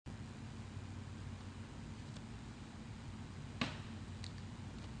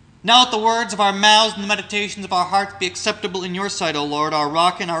Now let the words of our mouths and the meditations of our hearts be acceptable in your sight, O Lord, our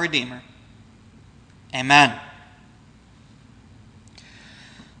rock and our Redeemer. Amen.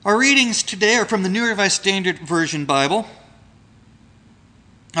 Our readings today are from the New Revised Standard Version Bible.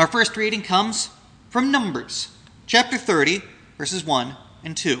 Our first reading comes from Numbers, chapter 30, verses 1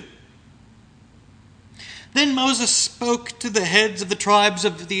 and 2. Then Moses spoke to the heads of the tribes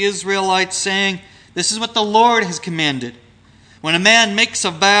of the Israelites, saying, "This is what the Lord has commanded. When a man makes a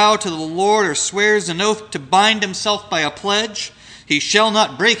vow to the Lord or swears an oath to bind himself by a pledge, he shall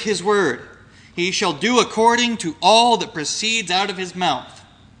not break his word. He shall do according to all that proceeds out of his mouth."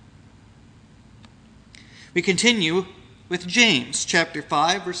 We continue with James chapter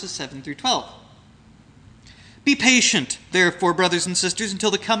 5, verses 7 through 12. "Be patient, therefore, brothers and sisters,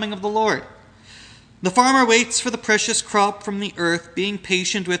 until the coming of the Lord. The farmer waits for the precious crop from the earth, being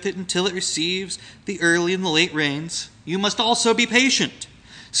patient with it until it receives the early and the late rains. You must also be patient.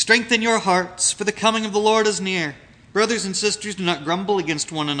 Strengthen your hearts, for the coming of the Lord is near. Brothers and sisters, do not grumble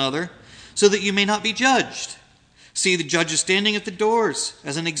against one another, so that you may not be judged. See, the judge is standing at the doors.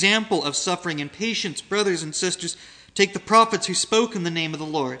 As an example of suffering and patience, brothers and sisters, take the prophets who spoke in the name of the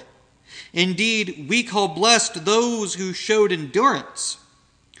Lord. Indeed, we call blessed those who showed endurance.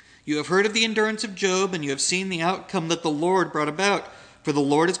 You have heard of the endurance of Job, and you have seen the outcome that the Lord brought about, for the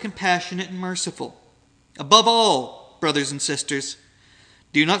Lord is compassionate and merciful. Above all, brothers and sisters,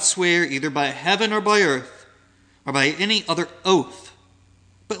 do not swear either by heaven or by earth, or by any other oath,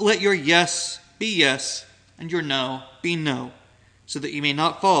 but let your yes be yes, and your no be no, so that you may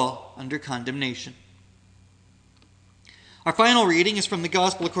not fall under condemnation." Our final reading is from the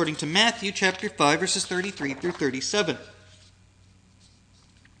Gospel according to Matthew chapter 5, verses 33 through 37.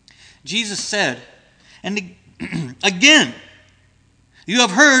 Jesus said, "And again, you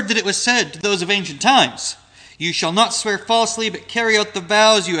have heard that it was said to those of ancient times, 'You shall not swear falsely, but carry out the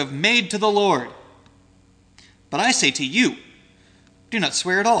vows you have made to the Lord.' But I say to you, do not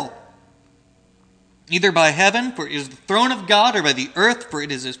swear at all, either by heaven, for it is the throne of God, or by the earth, for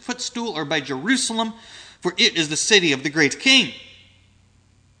it is his footstool, or by Jerusalem, for it is the city of the great King.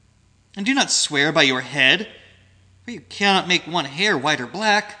 And do not swear by your head, for you cannot make one hair white or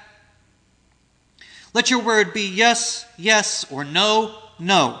black. Let your word be yes, yes, or no,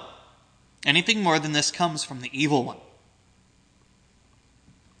 no. Anything more than this comes from the evil one."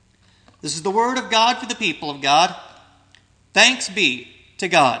 This is the word of God for the people of God. Thanks be to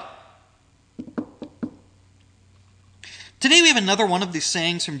God. Today we have another one of these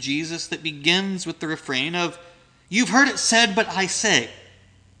sayings from Jesus that begins with the refrain of, "You've heard it said, but I say."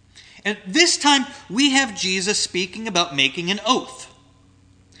 And this time we have Jesus speaking about making an oath.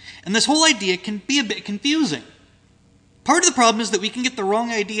 And this whole idea can be a bit confusing. Part of the problem is that we can get the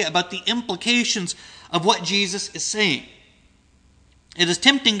wrong idea about the implications of what Jesus is saying. It is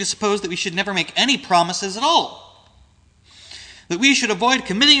tempting to suppose that we should never make any promises at all, that we should avoid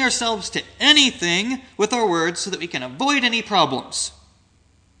committing ourselves to anything with our words so that we can avoid any problems.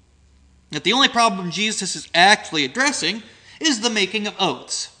 That the only problem Jesus is actually addressing is the making of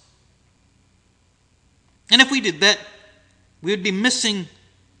oaths. And if we did that, we would be missing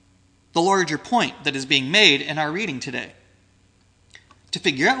the larger point that is being made in our reading today. To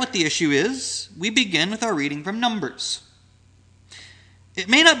figure out what the issue is, we begin with our reading from Numbers. It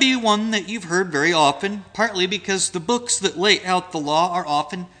may not be one that you've heard very often, partly because the books that lay out the law are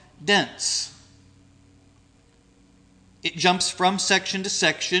often dense. It jumps from section to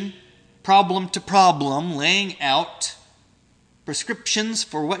section, problem to problem, laying out prescriptions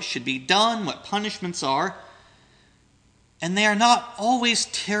for what should be done, what punishments are, and they are not always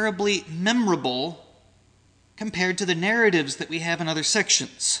terribly memorable compared to the narratives that we have in other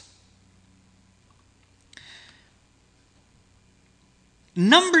sections.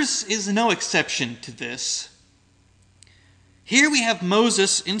 Numbers is no exception to this. Here we have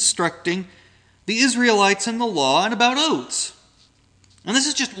Moses instructing the Israelites in the law and about oaths. And this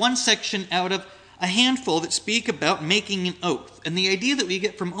is just one section out of a handful that speak about making an oath. And the idea that we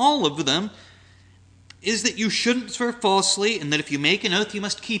get from all of them is that you shouldn't swear falsely, and that if you make an oath, you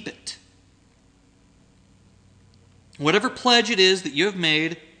must keep it. Whatever pledge it is that you have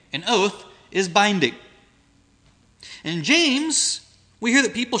made, an oath is binding. In James, we hear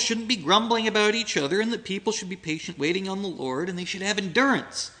that people shouldn't be grumbling about each other, and that people should be patient waiting on the Lord, and they should have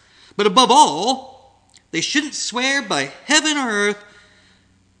endurance. But above all, they shouldn't swear by heaven or earth,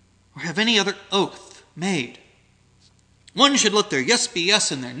 or have any other oath made. One should let their yes be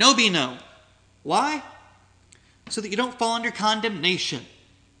yes and their no be no. Why? So that you don't fall under condemnation.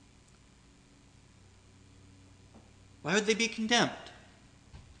 Why would they be condemned?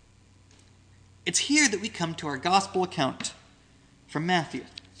 It's here that we come to our gospel account from Matthew.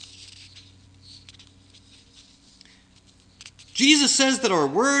 Jesus says that our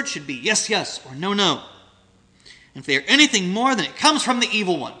word should be yes, yes, or no, no. And if they are anything more, then it comes from the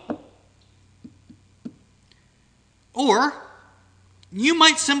evil one. Or, you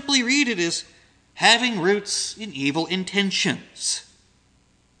might simply read it as having roots in evil intentions.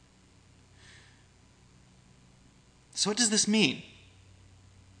 So what does this mean?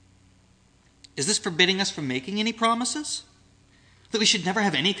 Is this forbidding us from making any promises? That we should never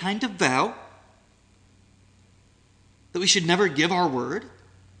have any kind of vow? That we should never give our word?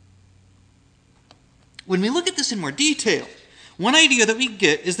 When we look at this in more detail, one idea that we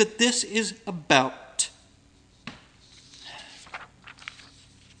get is that this is about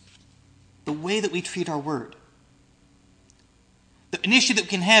the way that we treat our word. An issue that we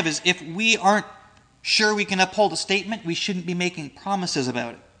can have is if we aren't sure we can uphold a statement, we shouldn't be making promises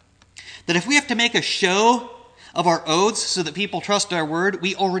about it. That if we have to make a show of our oaths so that people trust our word,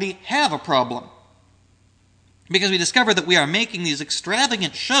 we already have a problem. Because we discover that we are making these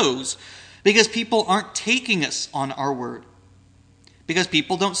extravagant shows because people aren't taking us on our word. Because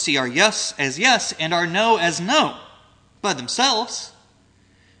people don't see our yes as yes and our no as no by themselves.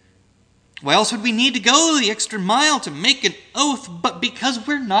 Why else would we need to go the extra mile to make an oath but because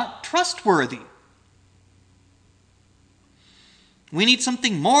we're not trustworthy? We need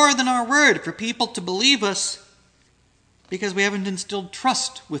something more than our word for people to believe us because we haven't instilled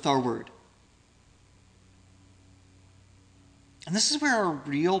trust with our word. And this is where our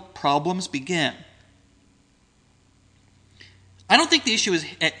real problems begin. I don't think the issue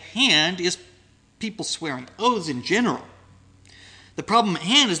at hand is people swearing oaths in general. The problem at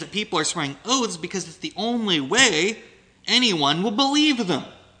hand is that people are swearing oaths because it's the only way anyone will believe them.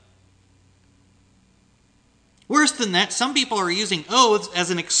 Worse than that, some people are using oaths as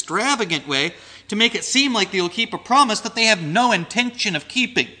an extravagant way to make it seem like they'll keep a promise that they have no intention of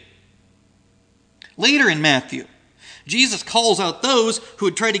keeping. Later in Matthew, Jesus calls out those who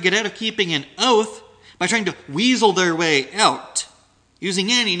would try to get out of keeping an oath by trying to weasel their way out,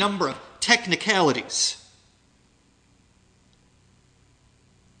 using any number of technicalities.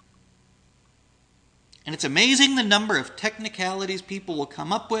 And it's amazing the number of technicalities people will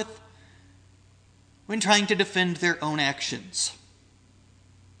come up with when trying to defend their own actions.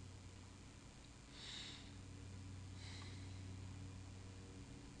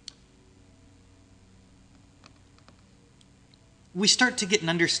 We start to get an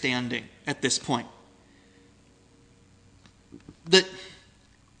understanding at this point that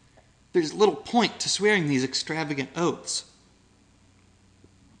there's little point to swearing these extravagant oaths.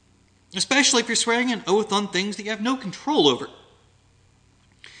 Especially if you're swearing an oath on things that you have no control over.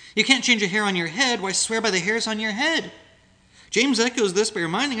 You can't change a hair on your head, why swear by the hairs on your head? James echoes this by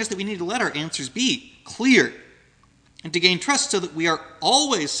reminding us that we need to let our answers be clear and to gain trust so that we are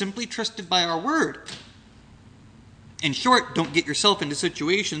always simply trusted by our word. In short, don't get yourself into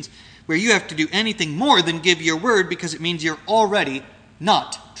situations where you have to do anything more than give your word because it means you're already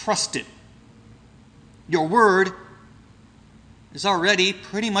not trusted. Your word is already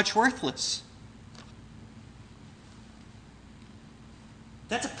pretty much worthless.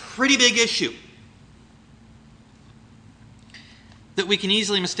 That's a pretty big issue that we can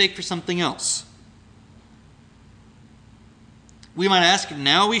easily mistake for something else. We might ask if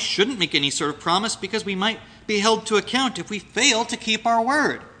now we shouldn't make any sort of promise because we might be held to account if we fail to keep our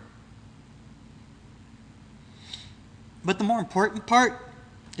word. But the more important part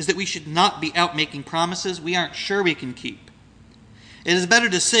is that we should not be out making promises we aren't sure we can keep. It is better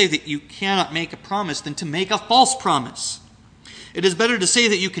to say that you cannot make a promise than to make a false promise. It is better to say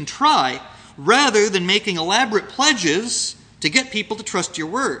that you can try rather than making elaborate pledges to get people to trust your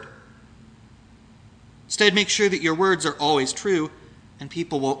word. Instead, make sure that your words are always true and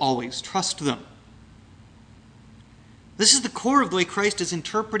people will always trust them. This is the core of the way Christ is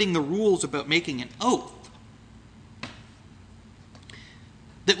interpreting the rules about making an oath.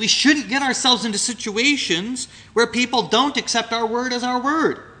 That we shouldn't get ourselves into situations where people don't accept our word as our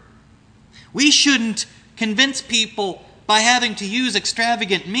word. We shouldn't convince people by having to use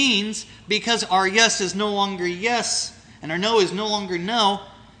extravagant means because our yes is no longer yes and our no is no longer no,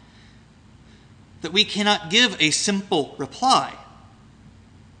 that we cannot give a simple reply.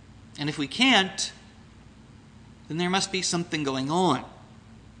 And if we can't, then there must be something going on.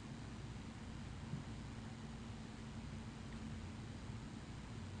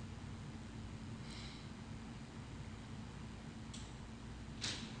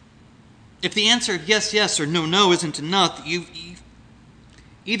 If the answer of yes, yes, or no, no isn't enough, you've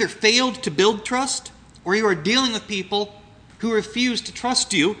either failed to build trust, or you are dealing with people who refuse to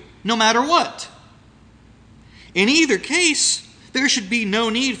trust you no matter what. In either case, there should be no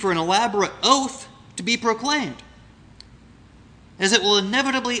need for an elaborate oath to be proclaimed. as it will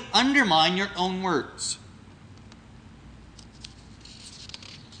inevitably undermine your own words.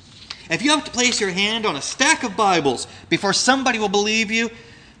 If you have to place your hand on a stack of Bibles before somebody will believe you,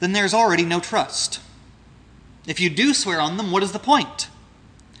 then there's already no trust. If you do swear on them, what is the point?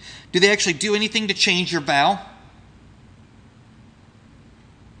 Do they actually do anything to change your vow?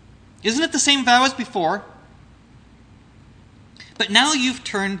 Isn't it the same vow as before? But now you've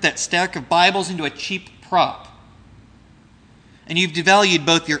turned that stack of Bibles into a cheap prop. And you've devalued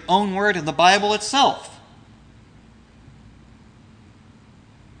both your own word and the Bible itself.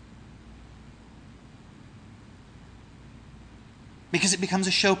 Because it becomes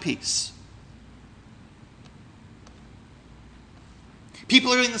a showpiece.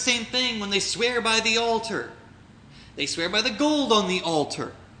 People are doing the same thing when they swear by the altar. They swear by the gold on the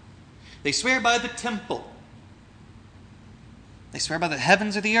altar. They swear by the temple. They swear by the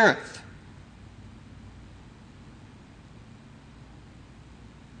heavens or the earth.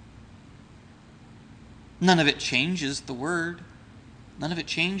 None of it changes the word. None of it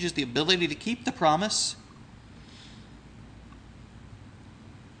changes the ability to keep the promise.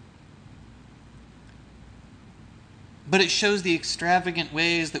 But it shows the extravagant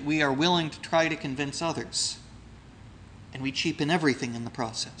ways that we are willing to try to convince others. And we cheapen everything in the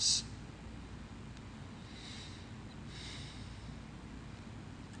process.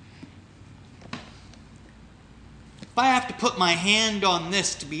 If I have to put my hand on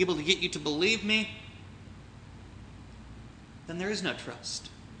this to be able to get you to believe me, then there is no trust.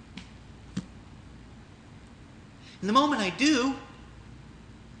 And the moment I do,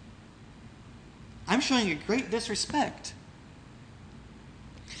 I'm showing a great disrespect.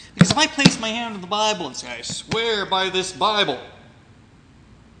 Because if I place my hand on the Bible and say, I swear by this Bible,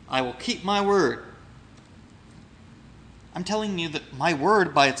 I will keep my word, I'm telling you that my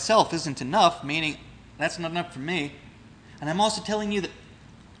word by itself isn't enough, meaning that's not enough for me. And I'm also telling you that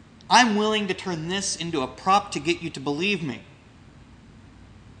I'm willing to turn this into a prop to get you to believe me.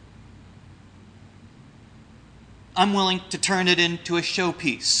 I'm willing to turn it into a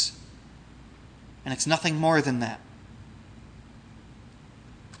showpiece. And it's nothing more than that.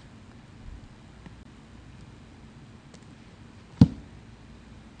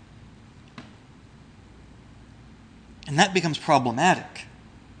 And that becomes problematic.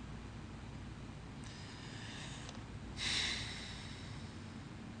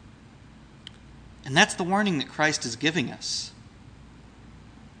 And that's the warning that Christ is giving us.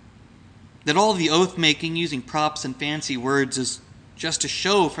 That all of the oath-making using props and fancy words is just a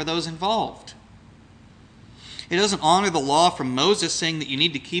show for those involved. It doesn't honor the law from Moses saying that you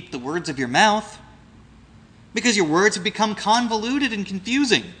need to keep the words of your mouth, because your words have become convoluted and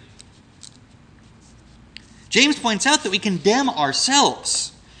confusing. James points out that we condemn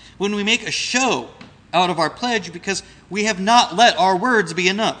ourselves when we make a show out of our pledge because we have not let our words be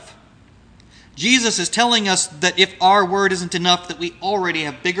enough. Jesus is telling us that if our word isn't enough, that we already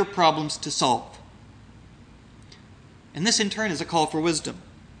have bigger problems to solve. And this in turn is a call for wisdom.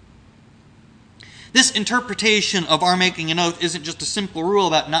 This interpretation of our making an oath isn't just a simple rule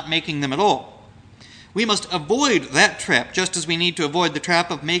about not making them at all. We must avoid that trap, just as we need to avoid the trap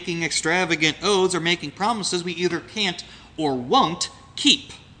of making extravagant oaths or making promises we either can't or won't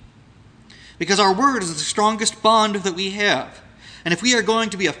keep. Because our word is the strongest bond that we have. And if we are going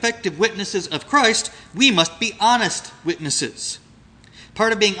to be effective witnesses of Christ, we must be honest witnesses.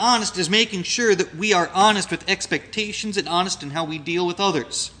 Part of being honest is making sure that we are honest with expectations and honest in how we deal with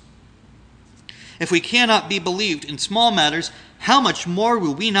others. If we cannot be believed in small matters, how much more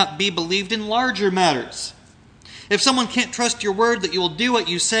will we not be believed in larger matters? If someone can't trust your word that you will do what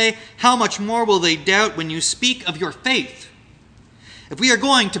you say, how much more will they doubt when you speak of your faith? If we are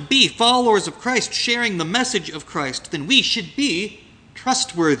going to be followers of Christ, sharing the message of Christ, then we should be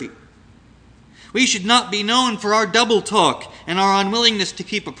trustworthy. We should not be known for our double talk and our unwillingness to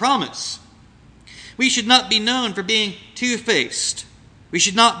keep a promise. We should not be known for being two-faced. We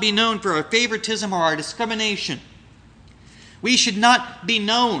should not be known for our favoritism or our discrimination. We should not be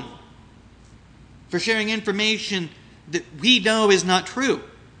known for sharing information that we know is not true.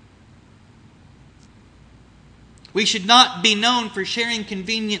 We should not be known for sharing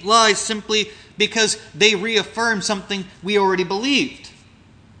convenient lies simply because they reaffirm something we already believed.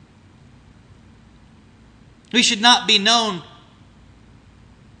 We should not be known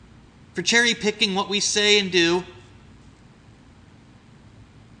for cherry-picking what we say and do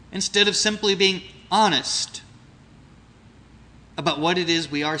instead of simply being honest about what it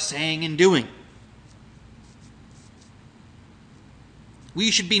is we are saying and doing.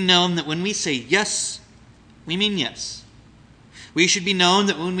 We should be known that when we say yes, we mean yes. We should be known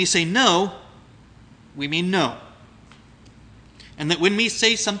that when we say no, we mean no. And that when we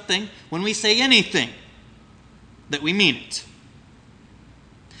say something, when we say anything, that we mean it.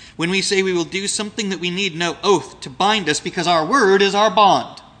 When we say we will do something, that we need no oath to bind us, because our word is our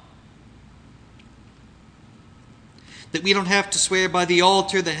bond. That we don't have to swear by the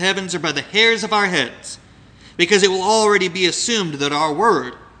altar, the heavens, or by the hairs of our heads, because it will already be assumed that our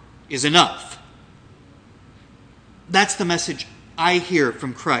word is enough. That's the message I hear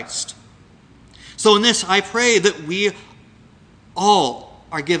from Christ. So in this, I pray that we all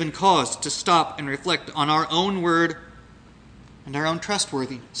are given cause to stop and reflect on our own word and our own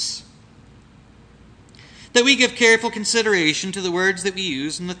trustworthiness. That we give careful consideration to the words that we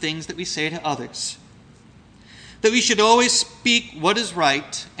use and the things that we say to others. That we should always speak what is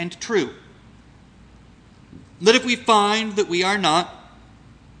right and true. That if we find that we are not,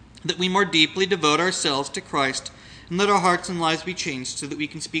 that we more deeply devote ourselves to Christ, and let our hearts and lives be changed so that we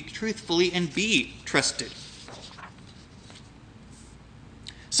can speak truthfully and be trusted.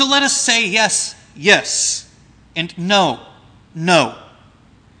 So let us say yes, yes, and no, no,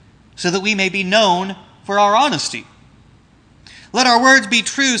 so that we may be known for our honesty. Let our words be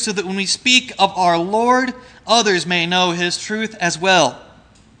true so that when we speak of our Lord, others may know his truth as well.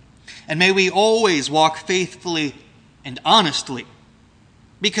 And may we always walk faithfully and honestly,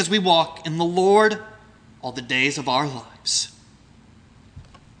 because we walk in the Lord all the days of our lives.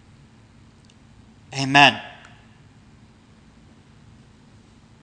 Amen.